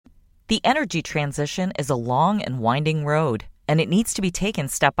The energy transition is a long and winding road, and it needs to be taken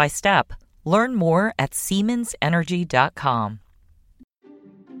step by step. Learn more at SiemensEnergy.com.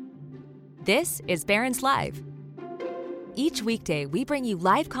 This is Barron's Live. Each weekday, we bring you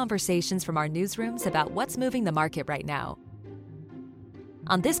live conversations from our newsrooms about what's moving the market right now.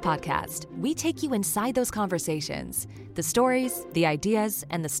 On this podcast, we take you inside those conversations, the stories, the ideas,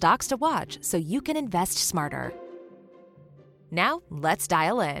 and the stocks to watch so you can invest smarter. Now, let's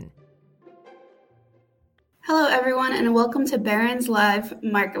dial in. Hello, everyone, and welcome to Barron's Live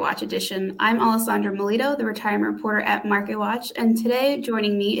Market Watch edition. I'm Alessandra Melito, the retirement reporter at Market Watch, and today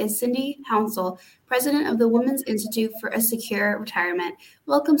joining me is Cindy Hounsell, president of the Women's Institute for a Secure Retirement.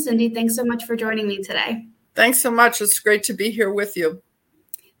 Welcome, Cindy. Thanks so much for joining me today. Thanks so much. It's great to be here with you.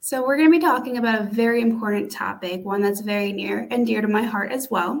 So we're going to be talking about a very important topic, one that's very near and dear to my heart as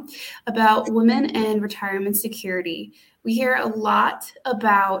well, about women and retirement security. We hear a lot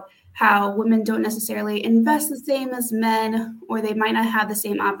about how women don't necessarily invest the same as men, or they might not have the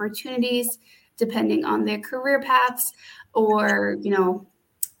same opportunities depending on their career paths or,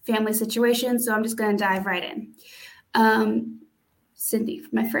 family situations. So I'm just going to dive right in. Cindy,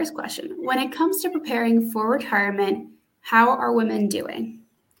 my first question, when it comes to preparing for retirement, how are women doing?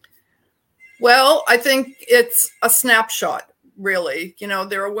 Well, I think it's a snapshot. Really,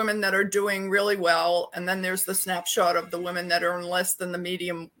 there are women that are doing really well. And then there's the snapshot of the women that earn less than the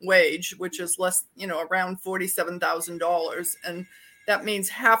median wage, which is less, around $47,000. And that means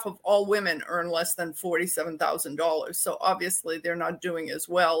half of all women earn less than $47,000. So obviously they're not doing as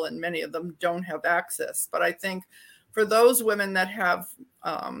well. And many of them don't have access. But I think for those women that have,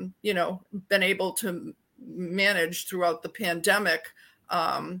 been able to manage throughout the pandemic,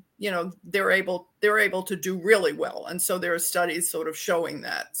 they're able to do really well. And so there are studies sort of showing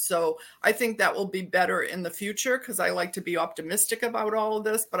that. So I think that will be better in the future because I like to be optimistic about all of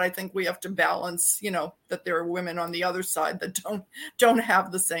this, but I think we have to balance, that there are women on the other side that don't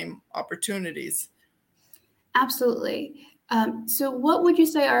have the same opportunities. Absolutely. So what would you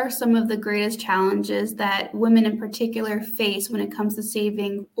say are some of the greatest challenges that women in particular face when it comes to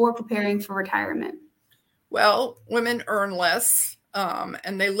saving or preparing for retirement? Well, women earn less.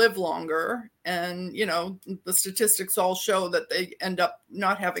 And they live longer. And, the statistics all show that they end up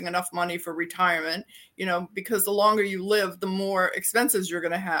not having enough money for retirement, because the longer you live, the more expenses you're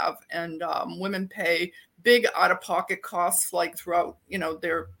going to have. And women pay big out-of-pocket costs like throughout,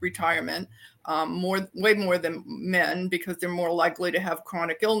 their retirement, way more than men because they're more likely to have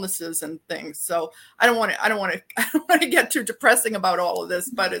chronic illnesses and things. So I don't want to get too depressing about all of this,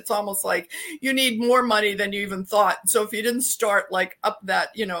 but it's almost like you need more money than you even thought. So if you didn't start like up that,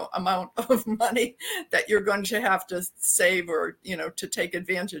 amount of money that you're going to have to save or, to take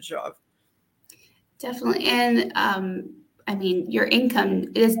advantage of. Definitely. And your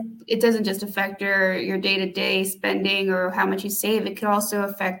income it doesn't just affect your day-to-day spending or how much you save. It could also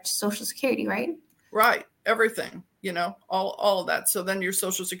affect Social Security, right? Right. Everything, all of that. So then your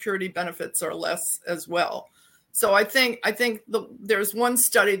Social Security benefits are less as well. So I think there's one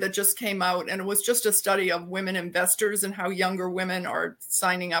study that just came out, and it was just a study of women investors and how younger women are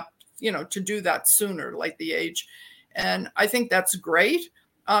signing up, to do that sooner, like the age. And I think that's great.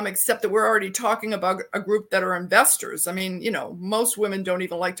 Except that we're already talking about a group that are investors. I mean, most women don't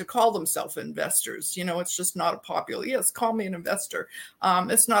even like to call themselves investors. It's just not a popular, yes, call me an investor.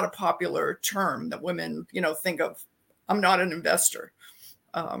 It's not a popular term that women, think of. I'm not an investor.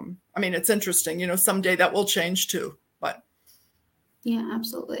 It's interesting, someday that will change too, but. Yeah,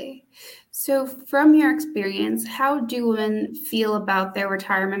 absolutely. So from your experience, how do women feel about their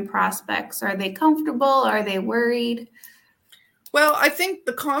retirement prospects? Are they comfortable? Are they worried? Well, I think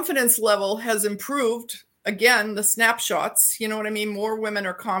the confidence level has improved. Again, the snapshots, you know what I mean? More women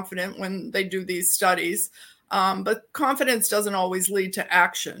are confident when they do these studies. But confidence doesn't always lead to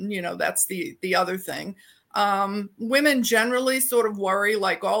action. That's the other thing. Women generally sort of worry,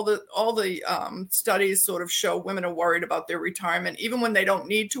 like all the studies sort of show women are worried about their retirement, even when they don't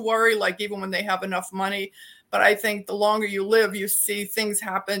need to worry, like even when they have enough money. But I think the longer you live, you see things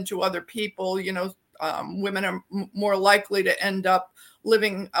happen to other people, women are more likely to end up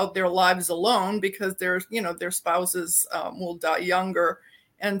living out their lives alone because their spouses will die younger.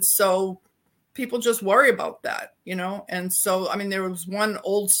 And so people just worry about that, And so, there was one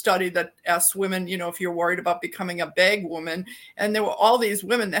old study that asked women, if you're worried about becoming a bag woman, and there were all these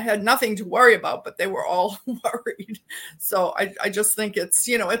women that had nothing to worry about, but they were all worried. So I just think it's,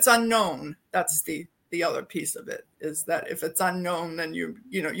 it's unknown. That's the other piece of it, is that if it's unknown, then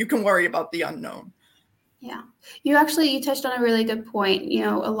you can worry about the unknown. Yeah. You touched on a really good point.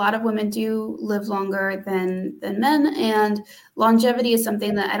 A lot of women do live longer than men, and longevity is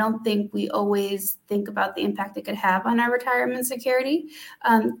something that I don't think we always think about the impact it could have on our retirement security.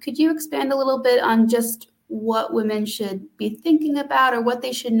 Could you expand a little bit on just what women should be thinking about or what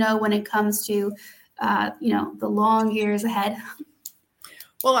they should know when it comes to the long years ahead?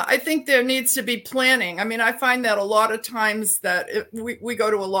 Well, I think there needs to be planning. I mean, I find that a lot of times that we go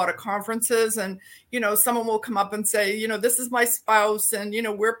to a lot of conferences and, someone will come up and say, this is my spouse and,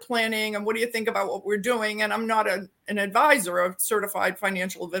 we're planning and what do you think about what we're doing? And I'm not an advisor, a certified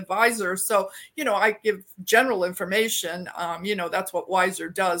financial advisor. So, I give general information. That's what Wiser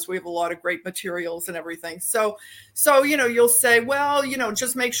does. We have a lot of great materials and everything. So, you'll say, well,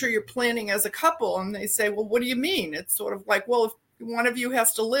 just make sure you're planning as a couple. And they say, well, what do you mean? It's sort of like, well, if one of you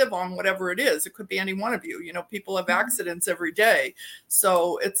has to live on whatever it is. It could be any one of you. People have accidents every day.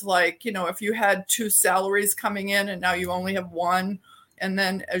 So it's like, if you had 2 salaries coming in and now you only have one, and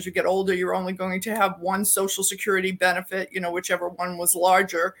then as you get older, you're only going to have one Social Security benefit, whichever one was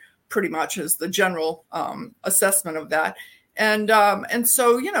larger, pretty much is the general assessment of that. And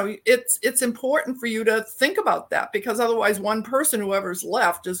so, it's important for you to think about that, because otherwise one person, whoever's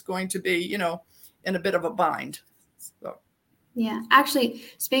left, is going to be, in a bit of a bind. So. Yeah, actually,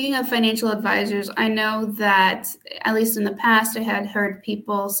 speaking of financial advisors, I know that at least in the past, I had heard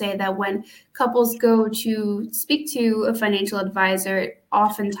people say that when couples go to speak to a financial advisor,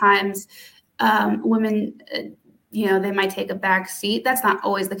 oftentimes women, they might take a back seat. That's not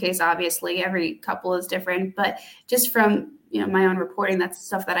always the case, obviously. Every couple is different, but just from my own reporting, that's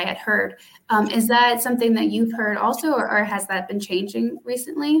stuff that I had heard. Is that something that you've heard also, or has that been changing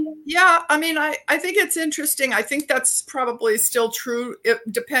recently? Yeah, I mean, I think it's interesting. I think that's probably still true,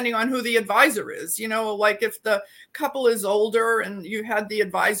 depending on who the advisor is. Like if the couple is older and you had the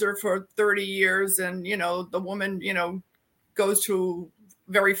advisor for 30 years and, the woman, goes to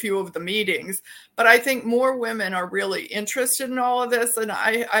very few of the meetings. But I think more women are really interested in all of this. And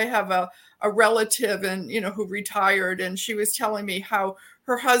I have a relative and, who retired, and she was telling me how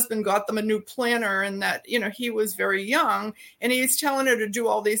her husband got them a new planner and that, he was very young and he's telling her to do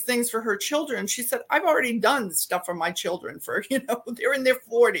all these things for her children. She said, I've already done stuff for my children for, they're in their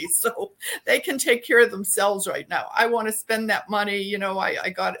 40s, so they can take care of themselves right now. I want to spend that money. I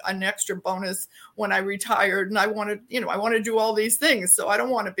got an extra bonus when I retired and I want to do all these things. So I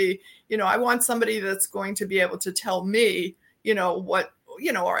don't want to be, I want somebody that's going to be able to tell me, what,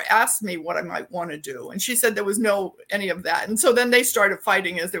 or ask me what I might want to do. And she said there was any of that. And so then they started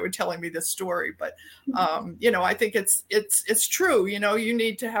fighting as they were telling me this story. But, I think it's true. You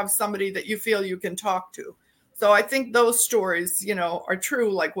need to have somebody that you feel you can talk to. So I think those stories, are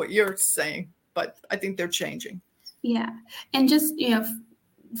true, like what you're saying, but I think they're changing. Yeah. And just,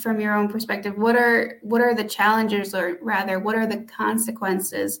 from your own perspective, what are the challenges, or rather, what are the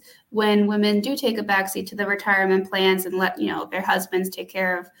consequences when women do take a backseat to the retirement plans and let their husbands take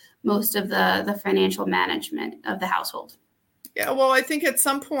care of most of the financial management of the household? Yeah, well, I think at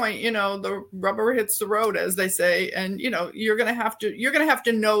some point, the rubber hits the road, as they say, and you're going to have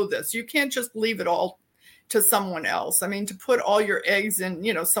to know this. You can't just leave it all to someone else. I mean, to put all your eggs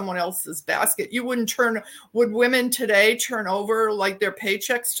in, someone else's basket. Would women today turn over like their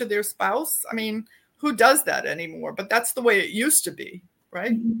paychecks to their spouse? I mean, who does that anymore? But that's the way it used to be,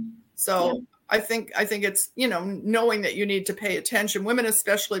 right? Mm-hmm. So yeah. I think it's, knowing that you need to pay attention, women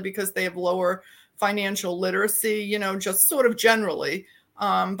especially, because they have lower financial literacy, just sort of generally.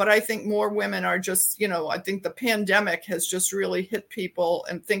 But I think more women are just, I think the pandemic has just really hit people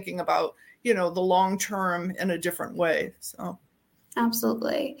and thinking about, the long term in a different way. So.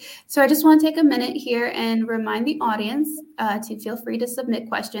 Absolutely. So I just want to take a minute here and remind the audience to feel free to submit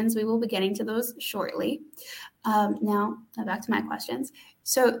questions. We will be getting to those shortly. Now back to my questions.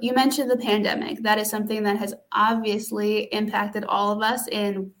 So you mentioned the pandemic. That is something that has obviously impacted all of us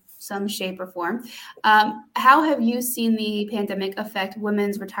in some shape or form. How have you seen the pandemic affect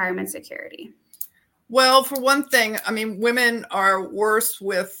women's retirement security? Well, for one thing, I mean, women are worse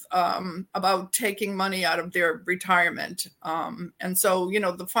with about taking money out of their retirement. And so,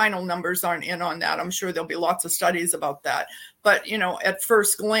 the final numbers aren't in on that. I'm sure there'll be lots of studies about that. But, at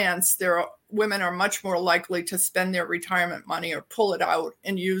first glance, women are much more likely to spend their retirement money or pull it out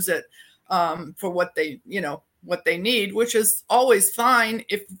and use it for what they need, which is always fine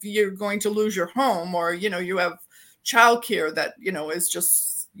if you're going to lose your home or, you have childcare that, is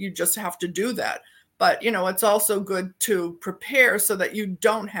just, you just have to do that. But, it's also good to prepare so that you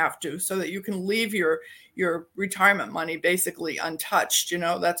don't have to, so that you can leave your retirement money basically untouched.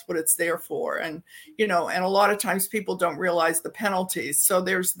 That's what it's there for. And, and a lot of times people don't realize the penalties. So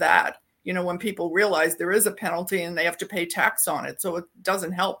there's that. when people realize there is a penalty and they have to pay tax on it. So it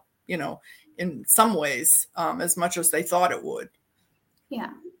doesn't help, in some ways, as much as they thought it would.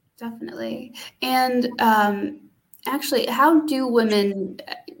 Yeah, definitely. And actually, how do women,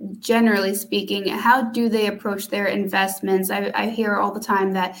 generally speaking, how do they approach their investments? I hear all the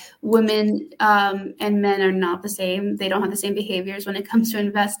time that women and men are not the same. They don't have the same behaviors when it comes to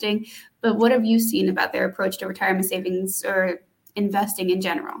investing. But what have you seen about their approach to retirement savings or investing in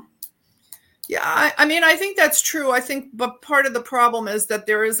general? Yeah, I mean, I think that's true. I think, but part of the problem is that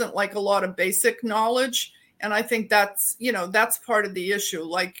there isn't like a lot of basic knowledge. And I think that's part of the issue.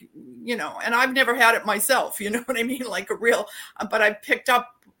 Like, and I've never had it myself, you know what I mean? Like but I picked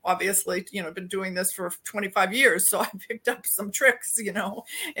up, obviously, been doing this for 25 years. So I picked up some tricks, and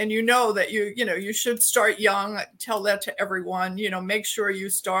that you should start young. I tell that to everyone, make sure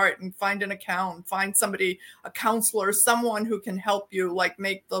you start and find an account, find somebody, a counselor, someone who can help you like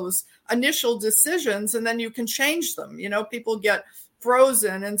make those initial decisions, and then you can change them. People get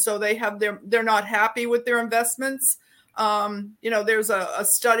frozen, and so they're not happy with their investments. There's a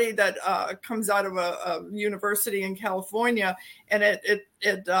study that comes out of a university in California, and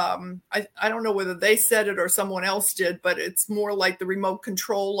I don't know whether they said it or someone else did, but it's more like the remote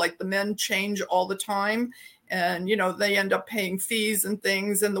control, like the men change all the time. And, they end up paying fees and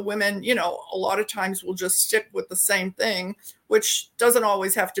things. And the women, a lot of times will just stick with the same thing, which doesn't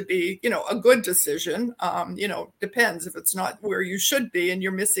always have to be, a good decision. Depends. If it's not where you should be and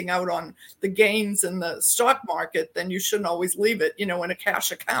you're missing out on the gains in the stock market, then you shouldn't always leave it, in a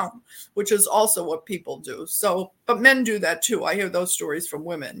cash account, which is also what people do. So, but men do that too. I hear those stories from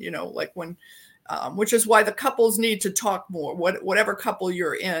women, like when, which is why the couples need to talk more. Whatever couple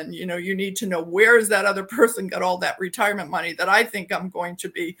you're in, you need to know, where is that other person got all that retirement money that I think I'm going to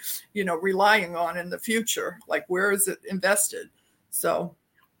be, relying on in the future? Like, where is it invested? So.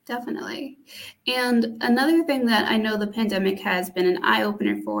 Definitely. And another thing that I know the pandemic has been an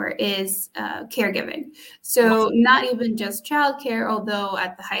eye-opener for is caregiving. So not even just childcare, although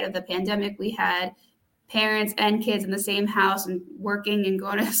at the height of the pandemic, we had parents and kids in the same house and working and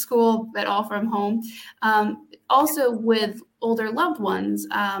going to school, but all from home. Also with older loved ones,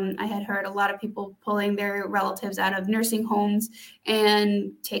 I had heard a lot of people pulling their relatives out of nursing homes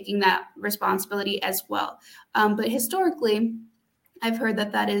and taking that responsibility as well. But historically, I've heard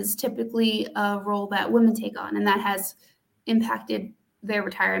that is typically a role that women take on, and that has impacted their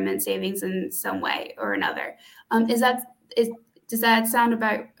retirement savings in some way or another. Does that sound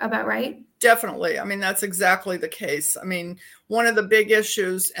about right? Definitely. I mean, that's exactly the case. I mean, one of the big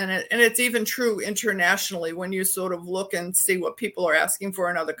issues, and it's even true internationally, when you sort of look and see what people are asking for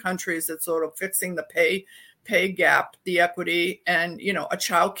in other countries, it's sort of fixing the pay gap, the equity, and, a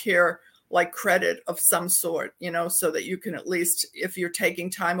childcare like credit of some sort, so that you can, at least if you're taking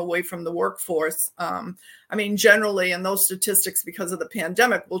time away from the workforce. I mean, generally, and those statistics because of the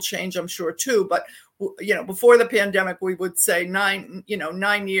pandemic will change, I'm sure too, but before the pandemic, we would say 9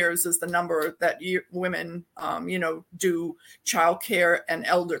 years is the number that women, do childcare and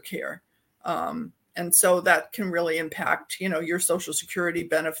elder care. And so that can really impact, your Social Security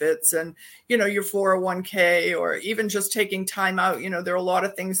benefits and, your 401k, or even just taking time out. There are a lot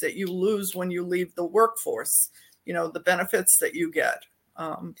of things that you lose when you leave the workforce, the benefits that you get.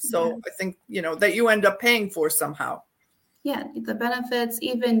 So I think, that you end up paying for somehow. Yeah, the benefits,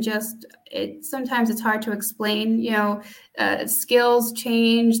 even just sometimes it's hard to explain, skills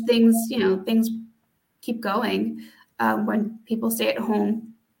change, things keep going when people stay at home.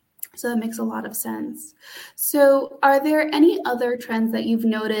 So that makes a lot of sense. So are there any other trends that you've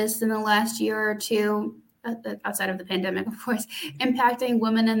noticed in the last year or two, outside of the pandemic, of course, impacting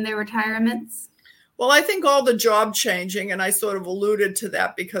women and their retirements? Well, I think all the job changing, and I sort of alluded to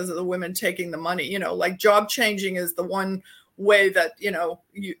that because of the women taking the money, like job changing is the one way that,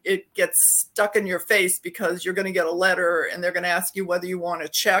 it gets stuck in your face, because you're going to get a letter and they're going to ask you whether you want a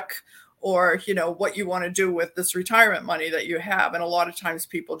check or, what you want to do with this retirement money that you have. And a lot of times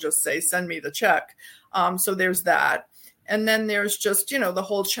people just say, send me the check. So there's that. And then there's just, the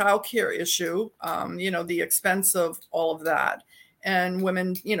whole childcare issue, the expense of all of that. And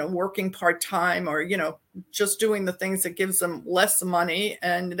women, working part-time or, just doing the things that gives them less money.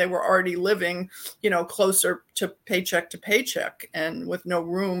 And they were already living, closer to paycheck and with no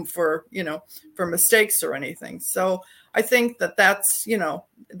room for, for mistakes or anything. So I think that's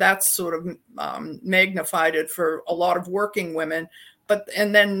sort of magnified it for a lot of working women.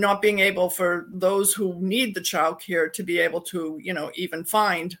 And then not being able for those who need the childcare to be able to, even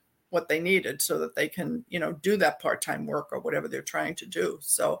find what they needed so that they can, do that part-time work or whatever they're trying to do.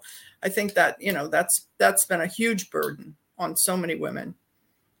 So I think that, that's been a huge burden on so many women.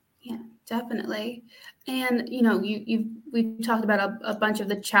 Yeah, definitely. And we've talked about a bunch of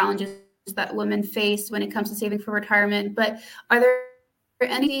the challenges that women face when it comes to saving for retirement, but are there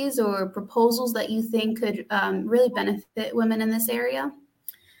any or proposals that you think could really benefit women in this area?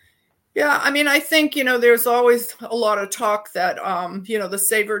 Yeah, I mean, I think, there's always a lot of talk that, the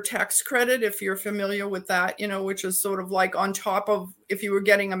saver tax credit, if you're familiar with that, which is sort of like on top of if you were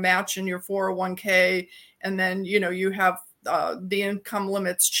getting a match in your 401k, and then, you have the income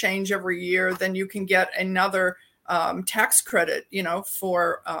limits change every year, then you can get another tax credit,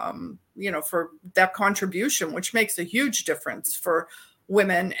 for that contribution, which makes a huge difference for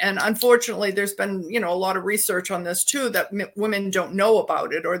women. And unfortunately, there's been, a lot of research on this too, that women don't know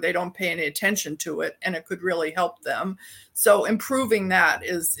about it or they don't pay any attention to it, and it could really help them. So improving that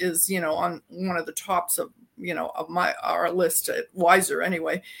is, on one of the tops of, of our list at Wiser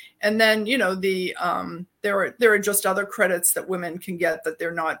anyway. And then, there are just other credits that women can get that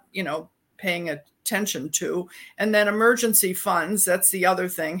they're not, paying attention to. And then emergency funds, that's the other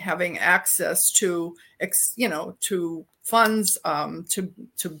thing, having access to, to funds,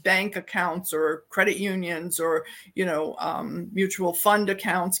 to bank accounts or credit unions or, mutual fund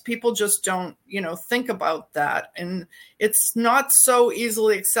accounts. People just don't, think about that. And it's not so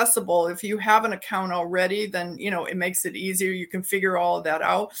easily accessible. If you have an account already, then, it makes it easier. You can figure all of that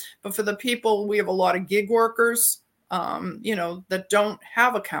out. But for the people, we have a lot of gig workers, that don't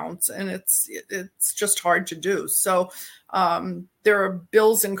have accounts, and it's just hard to do. So there are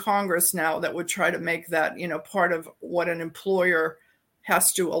bills in Congress now that would try to make that, part of what an employer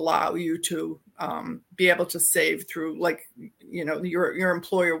has to allow you to be able to save through, like, your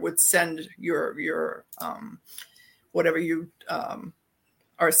employer would send your whatever you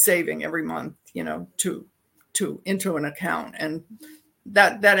are saving every month, into an account. And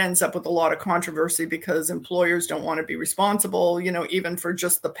that ends up with a lot of controversy because employers don't want to be responsible, even for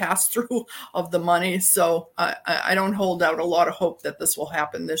just the pass through of the money. So I don't hold out a lot of hope that this will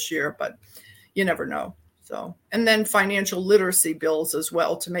happen this year, but you never know. So, and then financial literacy bills as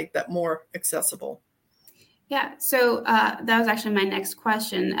well to make that more accessible. Yeah. So that was actually my next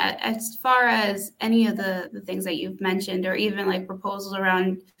question. As far as any of the things that you've mentioned, or even like proposals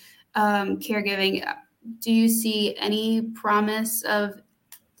around caregiving, do you see any promise of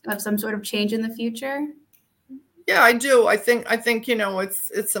some sort of change in the future? Yeah, I do. I think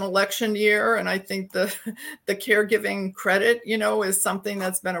it's an election year, and I think the caregiving credit, is something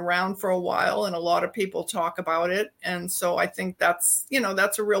that's been around for a while, and a lot of people talk about it. And so I think that's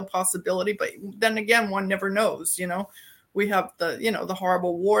a real possibility. But then again, one never knows. We have the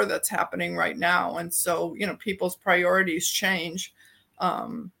horrible war that's happening right now, and so people's priorities change.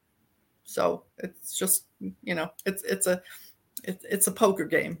 So it's just, it's a poker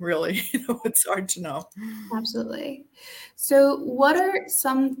game, really. It's hard to know. Absolutely. So what are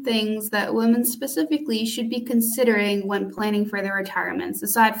some things that women specifically should be considering when planning for their retirements,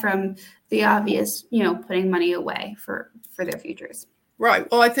 aside from the obvious, putting money away for their futures? Right.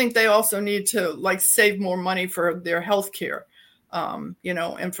 Well, I think they also need to save more money for their health care.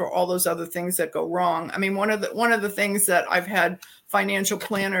 And for all those other things that go wrong. I mean, one of the things that I've had financial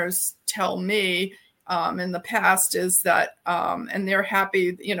planners tell me in the past is that, and they're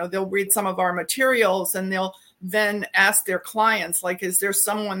happy, they'll read some of our materials and they'll then ask their clients, is there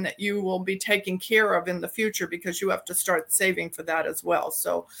someone that you will be taking care of in the future, because you have to start saving for that as well.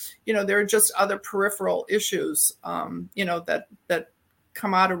 So, there are just other peripheral issues, that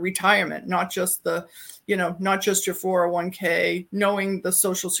come out of retirement, not just not just your 401k, knowing the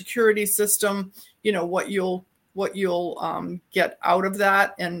Social Security system, what you'll get out of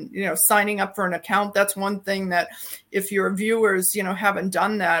that, and signing up for an account. That's one thing that, if your viewers haven't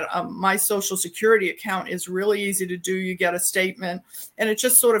done that, my Social Security account is really easy to do. You get a statement, and it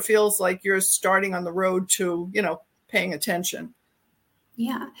just sort of feels like you're starting on the road to paying attention.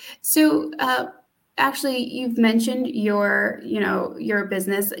 Yeah. So actually, you've mentioned your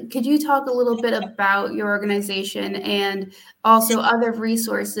business. Could you talk a little bit about your organization and also other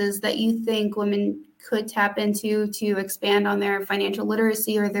resources that you think women could tap into to expand on their financial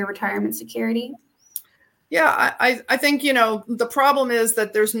literacy or their retirement security? Yeah, I think, the problem is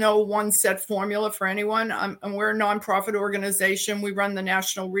that there's no one set formula for anyone. And we're a nonprofit organization. We run the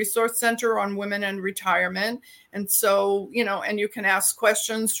National Resource Center on Women and Retirement. And so, and you can ask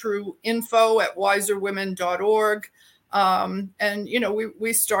questions through info@wiserwomen.org. And,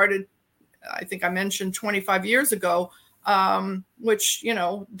 we started, I think I mentioned 25 years ago, which,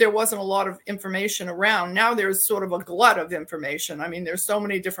 there wasn't a lot of information around. Now there's sort of a glut of information. I mean, there's so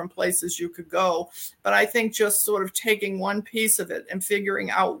many different places you could go, but I think just sort of taking one piece of it and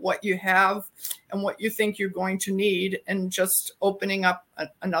figuring out what you have and what you think you're going to need, and just opening up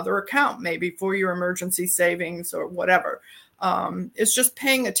another account, maybe for your emergency savings or whatever. It's just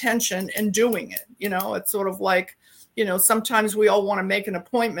paying attention and doing it. It's sort of like, sometimes we all want to make an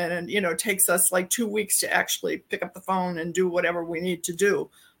appointment and, it takes us like 2 weeks to actually pick up the phone and do whatever we need to do,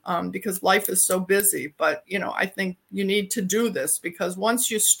 because life is so busy. But, I think you need to do this, because once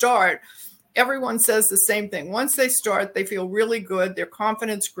you start, everyone says the same thing. Once they start, they feel really good. Their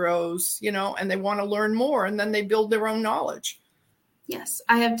confidence grows, and they want to learn more, and then they build their own knowledge. Yes,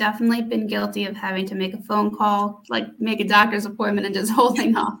 I have definitely been guilty of having to make a phone call, like make a doctor's appointment and just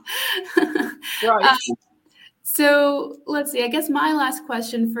holding off. Right. So let's see, I guess my last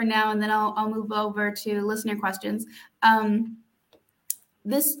question for now, and then I'll move over to listener questions. All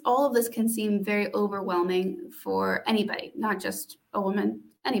of this can seem very overwhelming for anybody, not just a woman,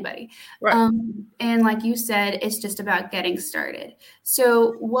 anybody. Right. And like you said, it's just about getting started.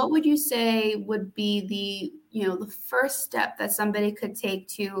 So what would you say would be the first step that somebody could take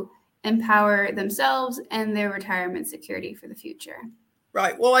to empower themselves and their retirement security for the future?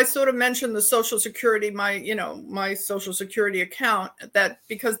 Right. Well, I sort of mentioned the Social Security, my Social Security account, that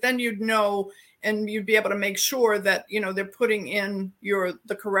because then you'd know, and you'd be able to make sure that, they're putting in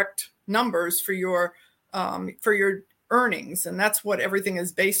the correct numbers for your earnings. And that's what everything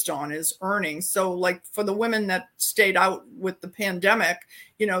is based on, is earnings. So like for the women that stayed out with the pandemic,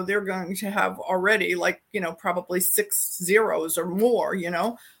 they're going to have already probably 6 zeros or more,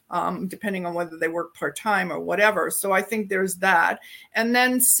 depending on whether they work part-time or whatever. So I think there's that. And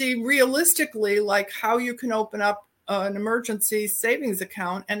then see realistically, like how you can open up an emergency savings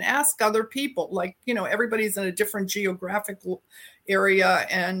account and ask other people. Like, everybody's in a different geographical area.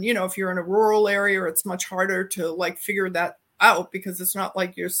 And, if you're in a rural area, it's much harder to figure that out, because it's not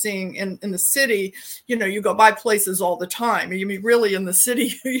like you're seeing in the city, you go by places all the time. I mean, really in the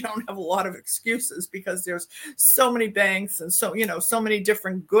city, you don't have a lot of excuses, because there's so many banks and so many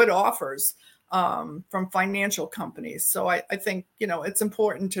different good offers from financial companies. So I think, it's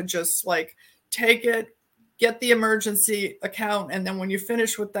important to just take it, get the emergency account. And then when you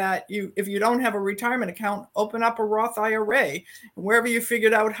finish with that, if you don't have a retirement account, open up a Roth IRA. And wherever you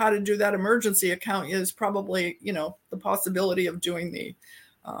figured out how to do that emergency account is probably, the possibility of doing the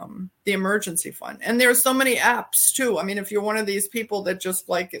emergency fund. And there's so many apps too. I mean, if you're one of these people that just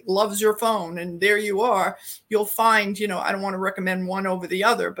loves your phone, and there you are, you'll find, I don't want to recommend one over the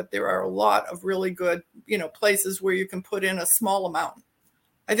other, but there are a lot of really good, places where you can put in a small amount.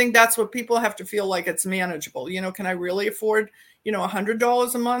 I think that's what people have to feel like it's manageable. Can I really afford,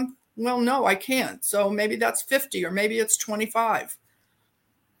 $100 a month? Well, no, I can't. So maybe that's 50, or maybe it's 25.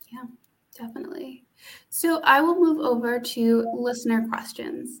 Yeah, definitely. So I will move over to listener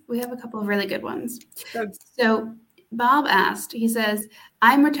questions. We have a couple of really good ones. Good. So Bob asked, he says,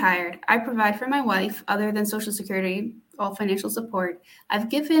 I'm retired. I provide for my wife, other than Social Security, all financial support. I've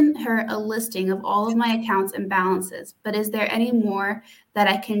given her a listing of all of my accounts and balances, but is there any more that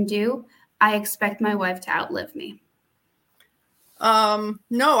I can do? I expect my wife to outlive me.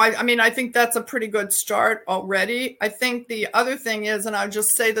 No, I think that's a pretty good start already. I think the other thing is, and I'll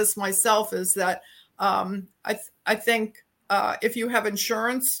just say this myself, is that I think if you have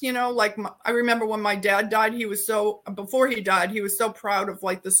insurance, I remember when my dad died, before he died, he was so proud of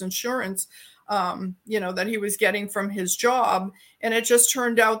this insurance, that he was getting from his job. And it just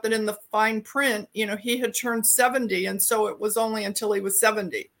turned out that in the fine print, he had turned 70. And so it was only until he was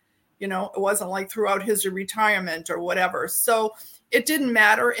 70, it wasn't throughout his retirement or whatever. So it didn't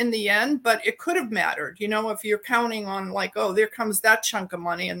matter in the end, but it could have mattered, if you're counting on there comes that chunk of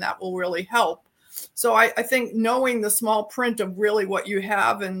money, and that will really help. So I think knowing the small print of really what you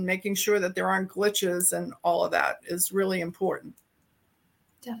have and making sure that there aren't glitches and all of that is really important.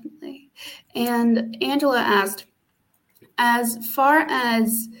 Definitely. And Angela asked, as far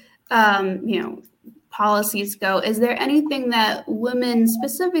as, policies go, is there anything that women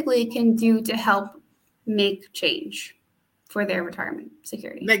specifically can do to help make change for their retirement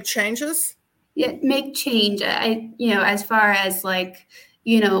security? Make changes? Yeah, make change. As far as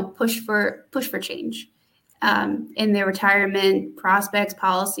push for change in their retirement prospects,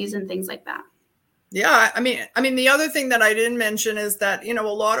 policies, and things like that. Yeah, I mean, the other thing that I didn't mention is that, a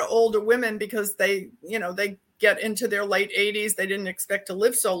lot of older women, because they get into their late 80s, they didn't expect to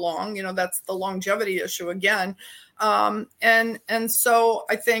live so long. That's the longevity issue again. And so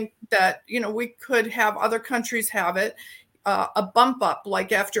I think that, we could have other countries have it. a bump up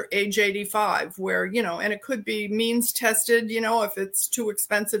like after age 85 where, and it could be means tested, if it's too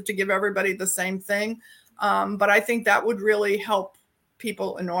expensive to give everybody the same thing. But I think that would really help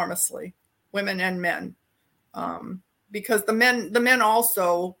people enormously, women and men, because the men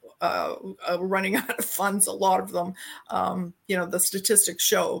also are running out of funds, a lot of them, the statistics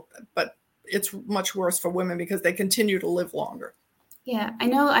show, but it's much worse for women because they continue to live longer. Yeah, I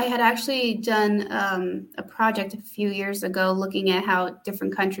know I had actually done a project a few years ago looking at how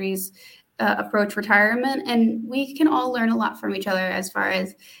different countries approach retirement, and we can all learn a lot from each other as far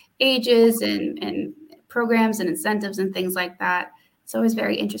as ages and programs and incentives and things like that. It's always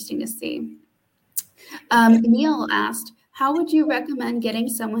very interesting to see. Neil asked, how would you recommend getting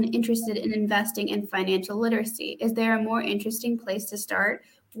someone interested in investing in financial literacy? Is there a more interesting place to start?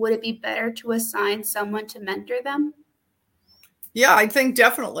 Would it be better to assign someone to mentor them? Yeah, I think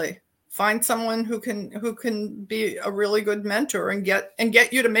definitely find someone who can be a really good mentor and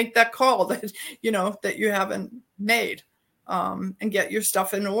get you to make that call that you haven't made, and get your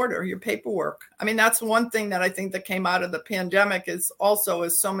stuff in order, your paperwork. I mean, that's one thing that I think that came out of the pandemic is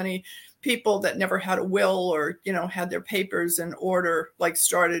so many people that never had a will or had their papers in order, like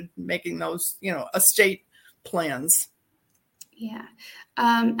started making those estate plans. Yeah,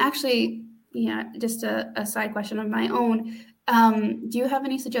 actually, just a side question of my own. Do you have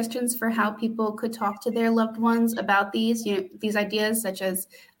any suggestions for how people could talk to their loved ones about these ideas, such as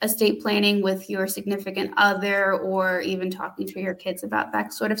estate planning with your significant other, or even talking to your kids about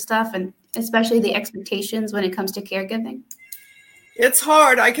that sort of stuff, and especially the expectations when it comes to caregiving? It's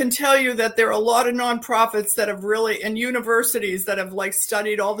hard. I can tell you that there are a lot of nonprofits that have really, and universities that have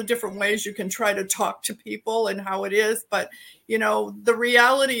studied all the different ways you can try to talk to people and how it is. But, the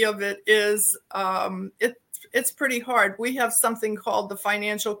reality of it is, it's pretty hard. We have something called the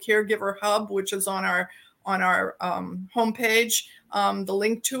Financial Caregiver Hub, which is on our homepage, the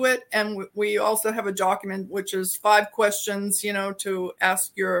link to it. And we also have a document, which is 5 questions, to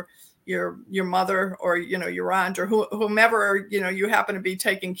ask your mother or, your aunt or whomever, you happen to be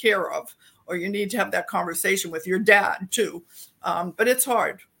taking care of, or you need to have that conversation with your dad too. But it's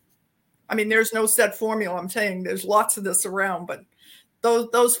hard. I mean, there's no set formula. I'm saying there's lots of this around, but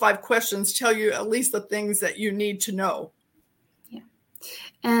those 5 questions tell you at least the things that you need to know. Yeah.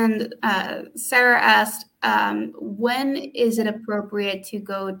 And Sarah asked, when is it appropriate to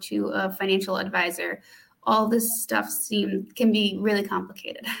go to a financial advisor? All this stuff can be really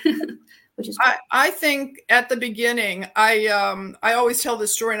complicated, which is great. I think at the beginning, I always tell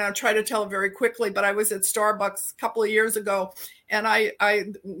this story, and I'll try to tell it very quickly, but I was at Starbucks a couple of years ago, and I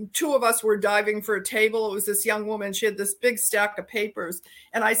 2 of us were diving for a table. It was this young woman. She had this big stack of papers,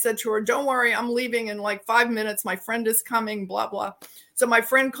 and I said to her, "Don't worry, I'm leaving in 5 minutes. My friend is coming, blah, blah." So my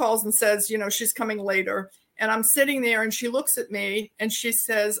friend calls and says, she's coming later. And I'm sitting there and she looks at me and she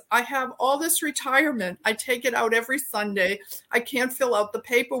says, "I have all this retirement. I take it out every Sunday. I can't fill out the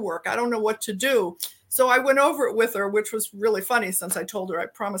paperwork. I don't know what to do." So I went over it with her, which was really funny since I told her I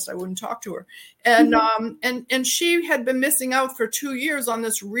promised I wouldn't talk to her. And and she had been missing out for 2 years on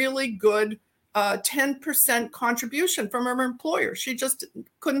this really good 10% contribution from her employer. She just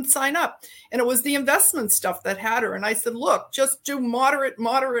couldn't sign up. And it was the investment stuff that had her. And I said, "Look, just do moderate.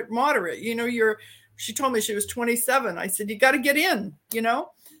 She told me she was 27. I said, "You got to get in,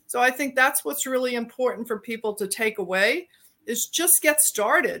 So I think that's what's really important for people to take away is just get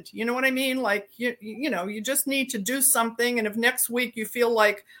started. You know what I mean? You just need to do something. And if next week you feel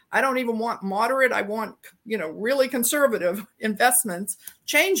like I don't even want moderate, I want, really conservative investments,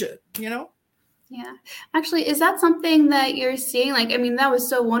 change it, Yeah. Actually, is that something that you're seeing? That was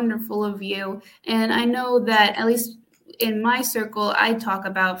so wonderful of you. And I know that at least in my circle, I talk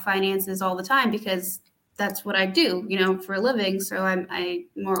about finances all the time because that's what I do, for a living. So I'm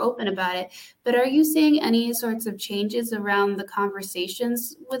more open about it. But are you seeing any sorts of changes around the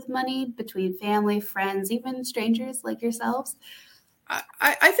conversations with money between family, friends, even strangers like yourselves?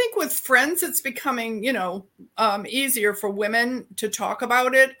 I think with friends, it's becoming, easier for women to talk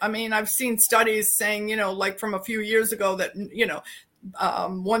about it. I mean, I've seen studies saying, from a few years ago that,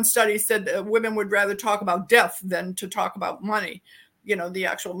 one study said that women would rather talk about death than to talk about money, the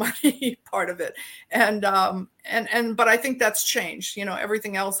actual money part of it. But I think that's changed,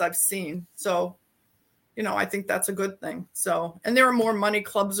 everything else I've seen. So, I think that's a good thing. So, and there are more money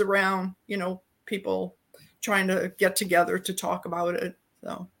clubs around, people trying to get together to talk about it.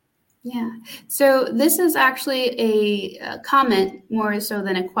 So. Yeah. So this is actually a comment more so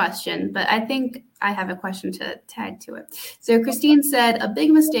than a question, but I think I have a question to tag to it. So Christine said, a big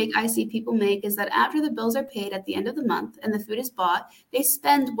mistake I see people make is that after the bills are paid at the end of the month and the food is bought, they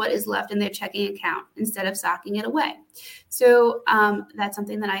spend what is left in their checking account instead of socking it away. So that's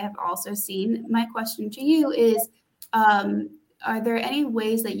something that I have also seen. My question to you is, are there any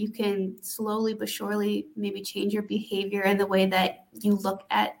ways that you can slowly but surely maybe change your behavior and the way that you look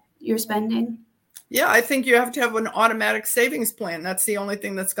at your spending? Yeah, I think you have to have an automatic savings plan. That's the only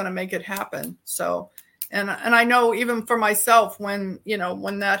thing that's going to make it happen. So, and I know even for myself, when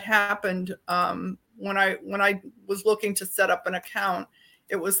that happened, when I was looking to set up an account,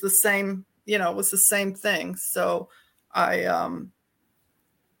 it was the same, it was the same thing. So I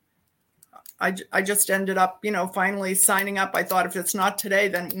just ended up, finally signing up. I thought if it's not today,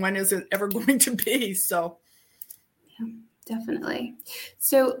 then when is it ever going to be? So. Yeah. Definitely.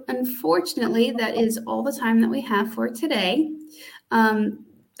 So unfortunately, that is all the time that we have for today.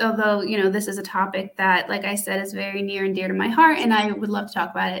 Although, this is a topic that, like I said, is very near and dear to my heart, and I would love to talk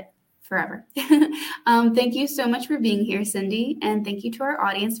about it forever. Thank you so much for being here, Cindy, and thank you to our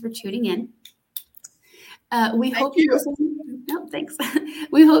audience for tuning in. We hope you listen. No, thanks.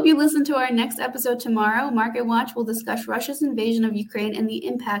 We hope you listen to our next episode tomorrow. Market Watch will discuss Russia's invasion of Ukraine and the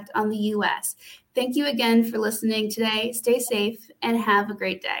impact on the U.S. Thank you again for listening today. Stay safe and have a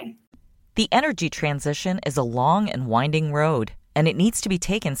great day. The energy transition is a long and winding road, and it needs to be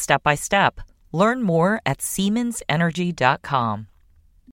taken step by step. Learn more at SiemensEnergy.com.